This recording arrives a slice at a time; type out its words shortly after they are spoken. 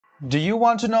Do you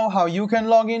want to know how you can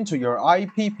log into your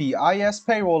Ippis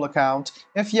Payroll account?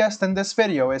 If yes, then this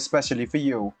video is especially for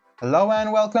you. Hello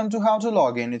and welcome to How to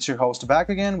Log In. It's your host back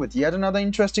again with yet another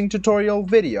interesting tutorial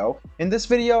video. In this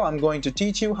video, I'm going to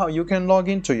teach you how you can log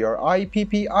into your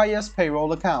Ippis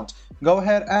Payroll account. Go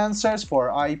ahead and search for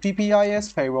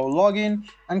Ippis Payroll login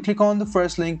and click on the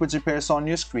first link which appears on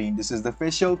your screen. This is the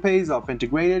official page of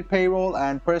Integrated Payroll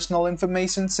and Personal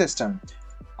Information System.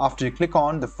 After you click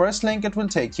on the first link, it will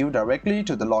take you directly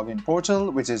to the login portal,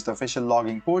 which is the official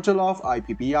login portal of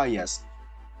Ippis.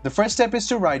 The first step is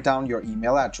to write down your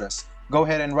email address. Go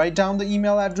ahead and write down the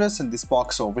email address in this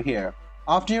box over here.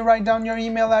 After you write down your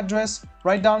email address,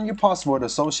 write down your password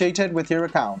associated with your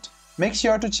account. Make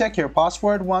sure to check your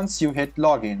password once you hit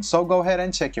login. So go ahead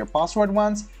and check your password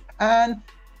once, and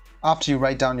after you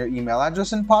write down your email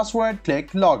address and password,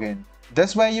 click login.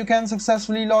 This way you can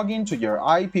successfully log into your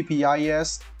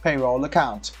Ippis Payroll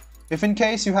account. If in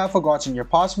case you have forgotten your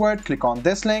password, click on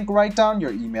this link, write down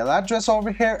your email address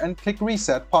over here and click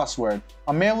reset password.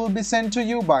 A mail will be sent to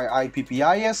you by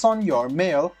Ippis on your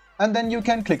mail, and then you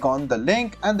can click on the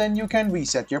link and then you can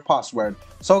reset your password.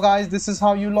 So guys, this is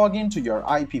how you log into your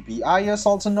Ippis,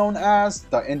 also known as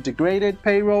the Integrated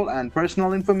Payroll and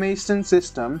Personal Information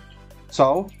System.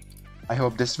 So I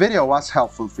hope this video was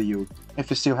helpful for you. If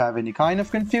you still have any kind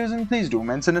of confusion, please do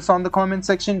mention us on the comment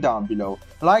section down below.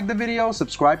 Like the video,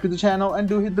 subscribe to the channel, and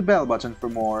do hit the bell button for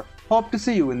more. Hope to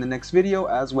see you in the next video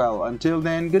as well. Until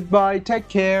then, goodbye, take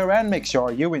care, and make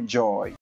sure you enjoy.